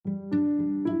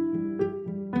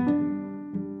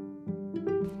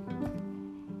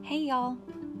y'all.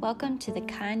 Welcome to the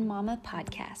Kind Mama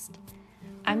podcast.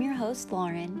 I'm your host,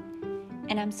 Lauren,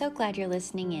 and I'm so glad you're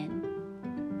listening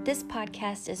in. This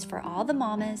podcast is for all the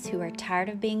mamas who are tired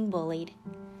of being bullied,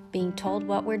 being told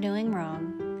what we're doing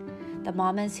wrong, the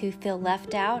mamas who feel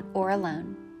left out or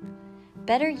alone.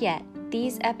 Better yet,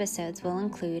 these episodes will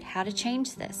include how to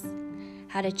change this,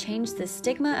 how to change the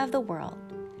stigma of the world,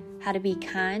 how to be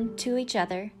kind to each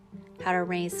other, how to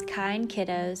raise kind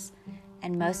kiddos,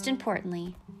 and most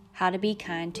importantly, how to be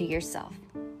kind to yourself.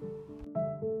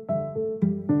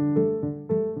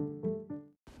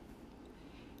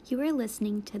 You are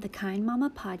listening to the Kind Mama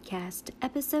podcast,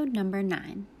 episode number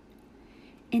 9.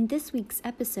 In this week's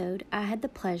episode, I had the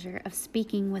pleasure of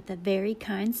speaking with a very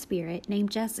kind spirit named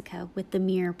Jessica with the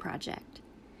Mirror Project.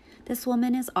 This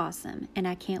woman is awesome, and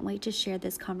I can't wait to share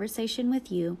this conversation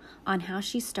with you on how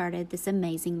she started this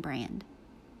amazing brand.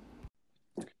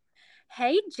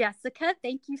 Hey, Jessica,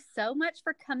 thank you so much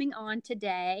for coming on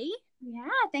today. Yeah,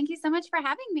 thank you so much for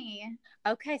having me.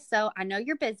 Okay, so I know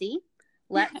you're busy.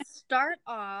 Let's start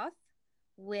off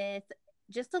with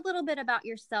just a little bit about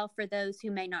yourself for those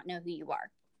who may not know who you are.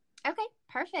 Okay,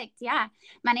 perfect. Yeah,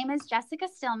 my name is Jessica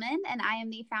Stillman, and I am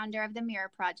the founder of the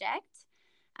Mirror Project.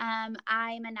 I'm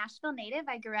a Nashville native.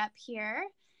 I grew up here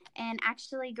and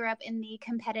actually grew up in the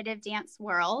competitive dance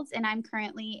world, and I'm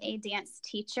currently a dance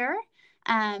teacher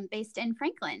based in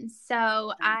Franklin.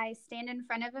 So I stand in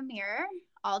front of a mirror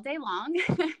all day long,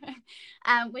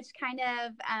 which kind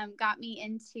of got me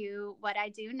into what I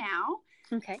do now.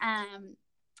 Okay.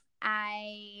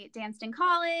 I danced in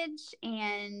college,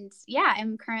 and yeah,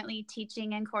 I'm currently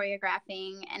teaching and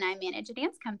choreographing, and I manage a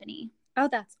dance company. Oh,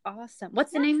 that's awesome.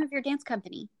 What's the name of your dance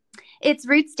company? It's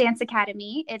Roots Dance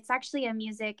Academy. It's actually a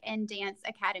music and dance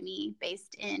academy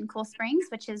based in Cool Springs,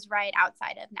 which is right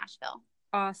outside of Nashville.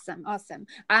 Awesome.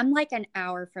 I'm like an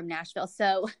hour from Nashville.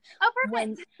 So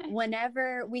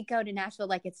whenever we go to Nashville,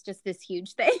 like it's just this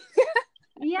huge thing.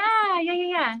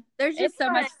 Yeah. There's just so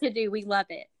much to do. We love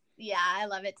it. Yeah, I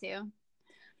love it too.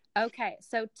 Okay.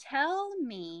 So tell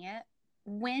me,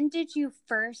 when did you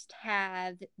first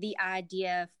have the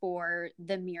idea for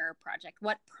the Mirror Project?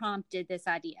 What prompted this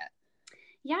idea?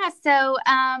 Yeah. So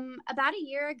about a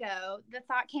year ago, the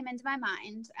thought came into my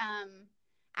mind.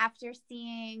 After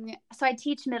so I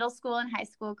teach middle school and high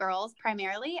school girls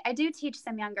primarily. I do teach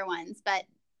some younger ones, but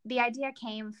the idea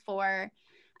came for,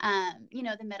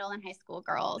 the middle and high school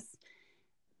girls,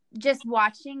 just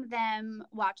watching them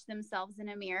watch themselves in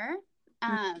a mirror,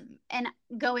 and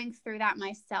going through that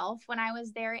myself when I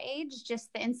was their age,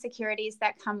 just the insecurities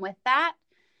that come with that.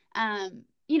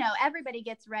 Everybody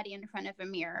gets ready in front of a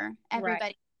mirror.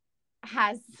 Everybody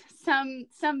has some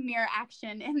mirror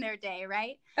action in their day,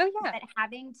 right? Oh yeah. But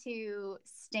having to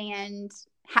stand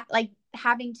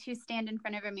in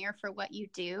front of a mirror for what you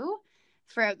do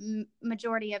for a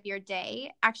majority of your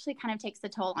day actually kind of takes a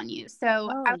toll on you.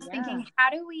 So I was thinking, how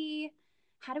do we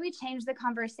change the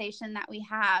conversation that we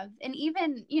have? And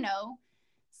even,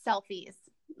 selfies,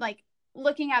 like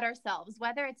looking at ourselves,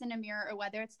 whether it's in a mirror or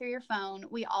whether it's through your phone,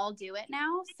 we all do it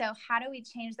now. So how do we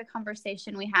change the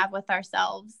conversation we have with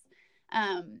ourselves?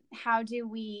 How do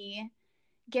we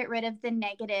get rid of the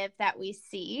negative that we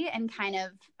see and kind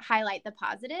of highlight the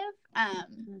positive?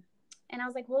 And I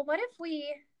was like, well, what if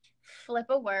we flip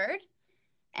a word,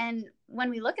 and when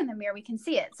we look in the mirror, we can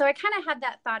see it. So I kind of had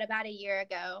that thought about a year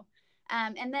ago.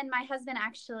 And then my husband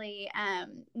actually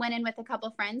went in with a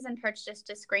couple friends and purchased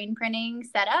a screen printing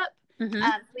setup.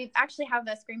 We actually have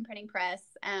a screen printing press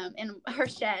in our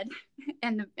shed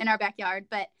in our backyard.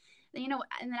 But, and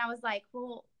then I was like,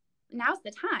 well, now's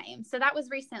the time. So that was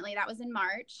recently. That was in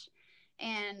March.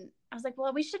 And I was like,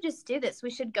 well, we should just do this. We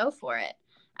should go for it.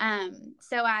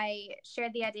 So I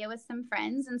shared the idea with some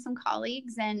friends and some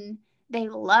colleagues, and they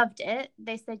loved it.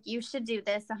 They said, you should do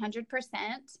this 100%.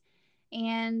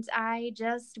 And I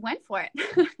just went for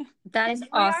it. That's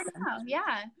awesome.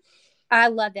 Yeah. I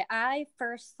love it. I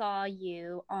first saw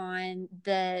you on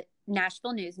the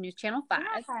Nashville News Channel 5,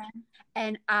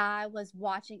 and I was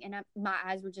watching, and my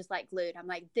eyes were just like glued. I'm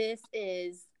like, this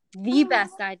is the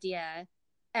best idea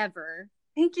ever.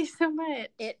 Thank you so much.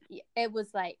 It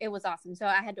was awesome. So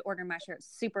I had to order my shirt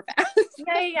super fast.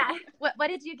 Yeah. What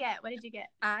did you get?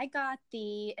 I got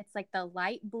it's like the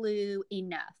light blue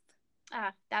Enough.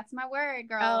 That's my word,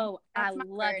 girl. Oh, I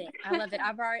love it.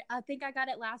 I think I got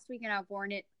it last week, and I've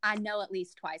worn it, I know, at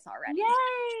least twice already.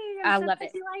 Yay! I love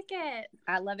it. You like it.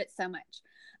 I love it so much.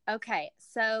 Okay,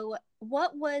 so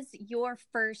what was your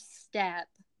first step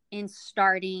in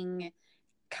starting,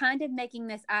 kind of making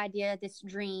this idea, this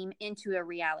dream, into a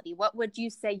reality? What would you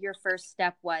say your first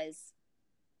step was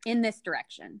in this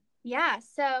direction? Yeah,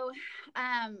 so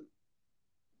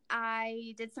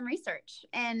I did some research,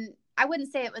 and I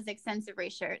wouldn't say it was extensive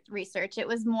research. It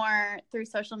was more through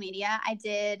social media. I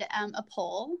did a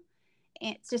poll.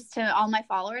 It's just to all my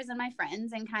followers and my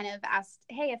friends, and kind of asked,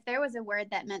 hey, if there was a word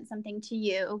that meant something to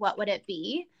you, what would it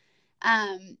be?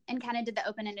 And kind of did the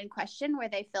open-ended question where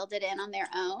they filled it in on their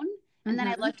own. And then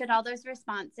I looked at all those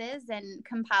responses and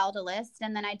compiled a list.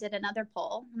 And then I did another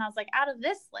poll. And I was like, out of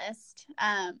this list,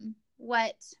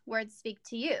 what words speak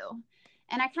to you?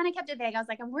 And I kind of kept it vague. I was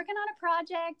like, I'm working on a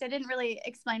project. I didn't really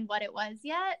explain what it was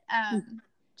yet,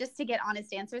 just to get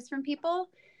honest answers from people.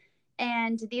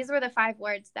 And these were the 5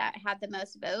 words that had the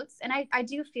most votes. And I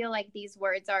do feel like these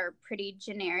words are pretty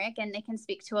generic, and they can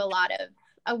speak to a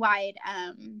wide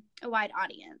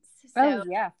audience. So,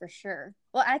 yeah, for sure.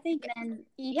 Well, I think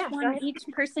each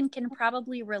person can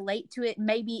probably relate to it,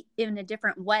 maybe in a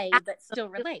different way, but still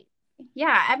relate.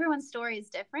 Yeah, everyone's story is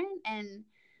different, and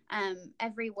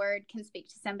every word can speak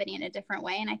to somebody in a different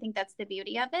way, and I think that's the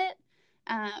beauty of it.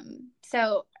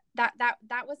 So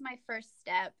that was my first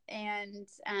step, and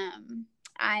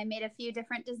I made a few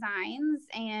different designs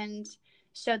and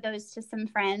showed those to some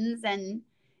friends, and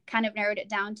kind of narrowed it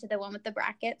down to the one with the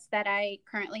brackets that I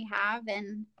currently have,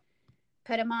 and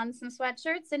put them on some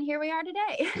sweatshirts, and here we are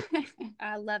today.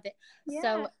 I love it. Yeah.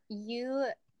 So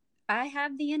I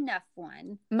have the Enough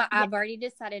one. I've already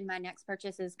decided my next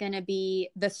purchase is going to be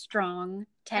the Strong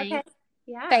Tank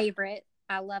favorite.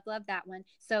 I love that one.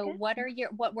 So what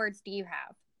words do you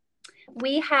have?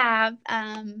 We have,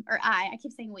 I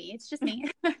keep saying we, it's just me.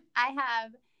 I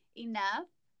have enough,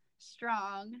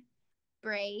 strong,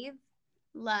 brave,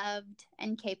 loved,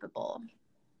 and capable.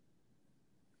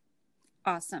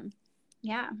 Awesome.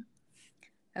 Yeah.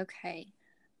 Okay.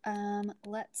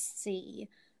 Let's see.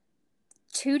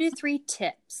 2 to 3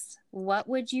 tips. What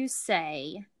would you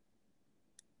say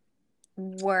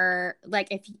were, like,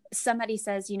 if somebody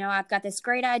says, I've got this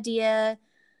great idea,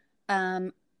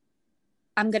 I'm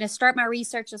going to start my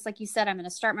research, just like you said, I'm going to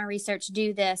start my research,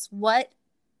 do this. What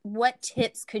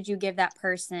tips could you give that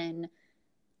person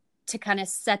to kind of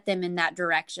set them in that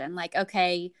direction? Like,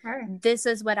 okay, This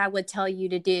is what I would tell you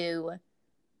to do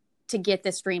to get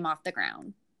this dream off the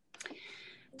ground.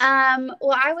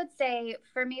 Well, I would say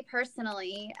for me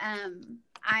personally,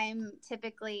 I'm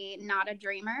typically not a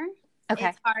dreamer. Okay.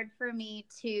 It's hard for me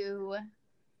to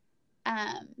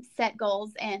set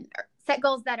goals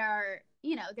that are,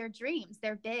 they're dreams.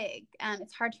 They're big.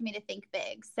 It's hard for me to think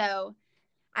big. So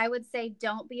I would say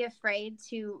don't be afraid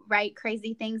to write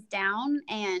crazy things down,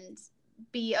 and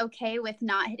be okay with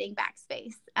not hitting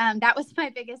backspace. That was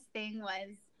my biggest thing,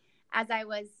 was as I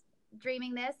was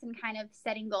dreaming this and kind of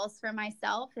setting goals for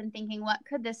myself and thinking, what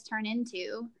could this turn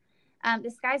into? The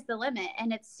sky's the limit,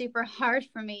 and it's super hard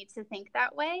for me to think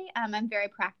that way. I'm very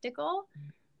practical.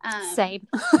 Same.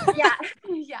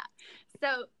 Yeah.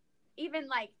 So even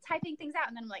like typing things out,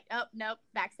 and then I'm like, oh, nope,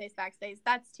 backspace.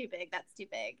 That's too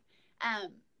big.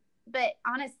 But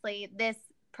honestly, this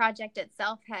project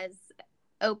itself has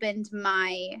opened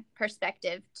my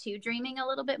perspective to dreaming a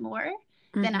little bit more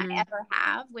than I ever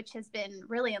have, which has been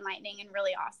really enlightening and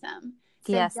really awesome.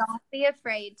 So don't be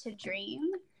afraid to dream.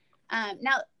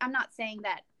 Now, I'm not saying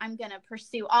that I'm going to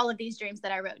pursue all of these dreams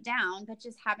that I wrote down, but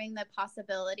just having the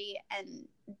possibility and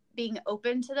being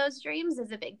open to those dreams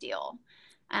is a big deal.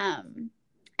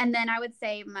 And then I would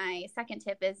say my second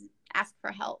tip is ask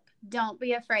for help. Don't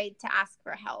be afraid to ask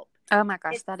for help. Oh my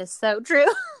gosh, that is so true.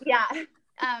 Yeah.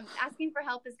 Asking for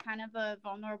help is kind of a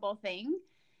vulnerable thing,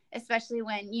 especially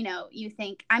when, you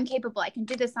think I'm capable, I can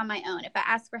do this on my own. If I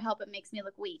ask for help, it makes me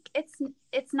look weak.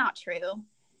 It's not true.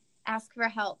 Ask for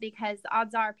help, because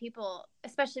odds are people,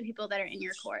 especially people that are in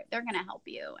your court, they're going to help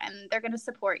you and they're going to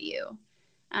support you.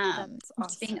 Awesome.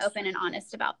 Just being open and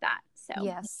honest about that. So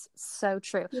yes, so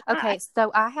true. Yeah. Okay.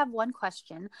 So I have one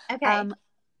question. Okay.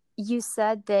 You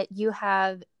said that you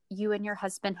and your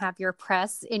husband have your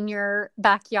press in your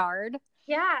backyard.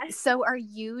 Yeah. So are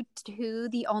you two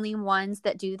the only ones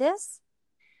that do this?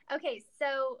 Okay.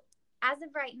 So as of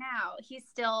right now, he's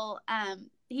still,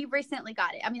 he recently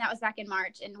got it. I mean, that was back in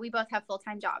March, and we both have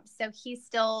full-time jobs. So he's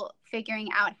still figuring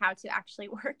out how to actually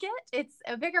work it. It's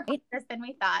a bigger process than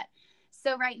we thought.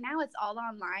 So right now it's all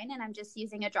online, and I'm just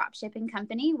using a drop shipping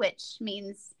company, which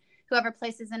means whoever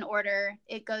places an order,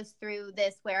 it goes through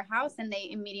this warehouse and they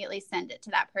immediately send it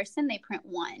to that person. They print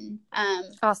one.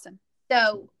 Awesome.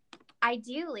 So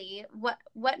ideally,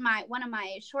 one of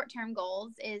my short-term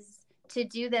goals is to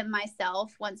do them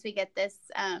myself once we get this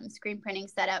screen printing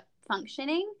setup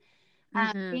functioning.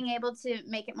 Being able to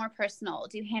make it more personal,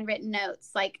 do handwritten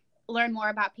notes, like learn more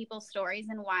about people's stories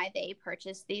and why they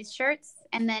purchased these shirts.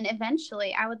 And then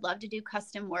eventually I would love to do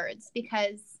custom words,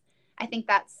 because I think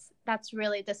that's that's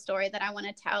really the story that I want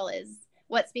to tell, is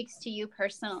what speaks to you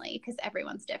personally, because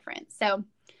everyone's different. So,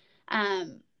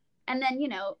 and then,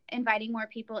 inviting more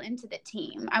people into the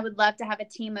team. I would love to have a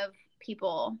team of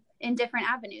people in different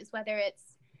avenues, whether it's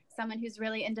someone who's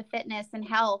really into fitness and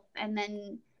health, and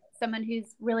then someone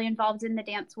who's really involved in the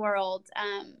dance world,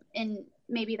 in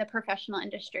maybe the professional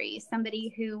industry,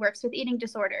 somebody who works with eating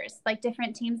disorders, like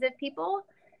different teams of people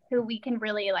who we can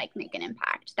really like make an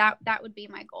impact. That would be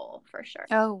my goal for sure.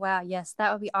 Oh, wow. Yes,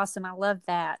 that would be awesome. I love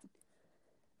that.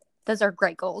 Those are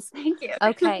great goals. Thank you.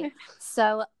 Okay.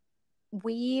 So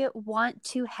we want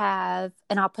to have,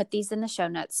 and I'll put these in the show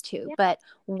notes too, but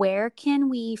where can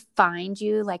we find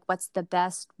you? Like, what's the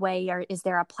best way, or is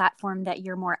there a platform that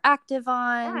you're more active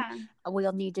on? Yeah.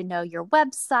 We'll need to know your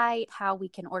website, how we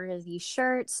can order these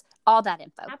shirts, all that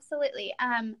info. Absolutely.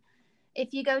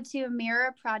 If you go to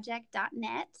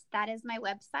mirrorproject.net, that is my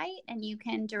website, and you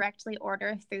can directly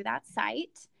order through that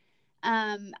site.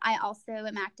 I also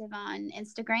am active on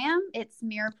Instagram. It's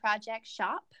Mirror Project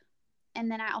Shop. And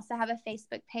then I also have a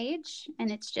Facebook page, and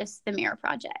it's just the Mirror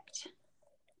Project.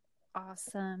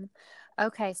 Awesome.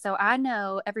 Okay, so I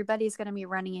know everybody's going to be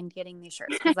running and getting these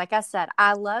shirts because, like I said,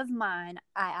 I love mine.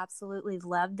 I absolutely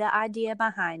love the idea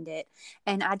behind it.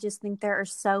 And I just think there are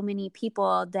so many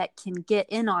people that can get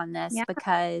in on this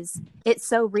because it's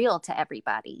so real to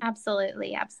everybody.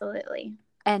 Absolutely. Absolutely.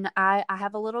 And I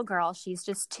have a little girl. She's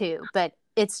just 2, but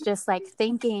it's just like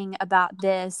thinking about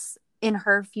this in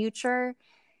her future.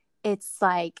 It's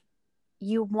like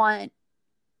you want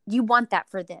that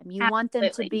for them. You want them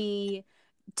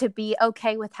to be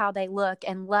okay with how they look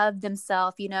and love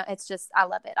themselves. It's just, I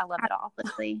love it. I love it all.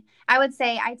 Absolutely. I would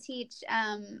say I teach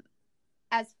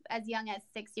as young as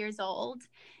 6 years old,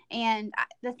 and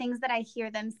the things that I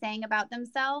hear them saying about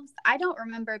themselves, I don't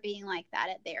remember being like that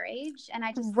at their age. And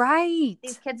I just,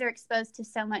 these kids are exposed to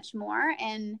so much more,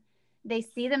 and they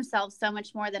see themselves so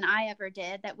much more than I ever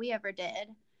did, that we ever did.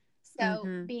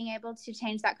 So being able to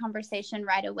change that conversation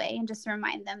right away and just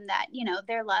remind them that,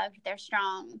 they're loved, they're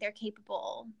strong, they're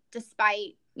capable,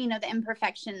 despite, the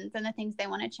imperfections and the things they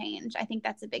want to change. I think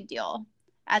that's a big deal.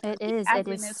 It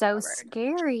is so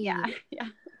scary. Yeah.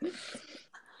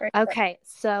 Okay.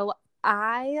 So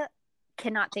I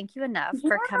cannot thank you enough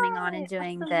for coming on and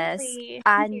doing this.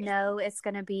 I know it's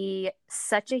going to be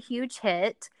such a huge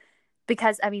hit.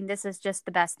 Because, this is just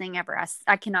the best thing ever.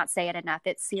 I cannot say it enough.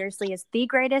 It seriously is the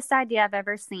greatest idea I've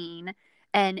ever seen.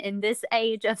 And in this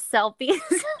age of selfies,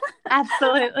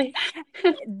 absolutely,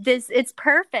 it's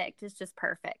perfect. It's just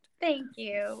perfect. Thank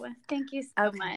you. Thank you so much.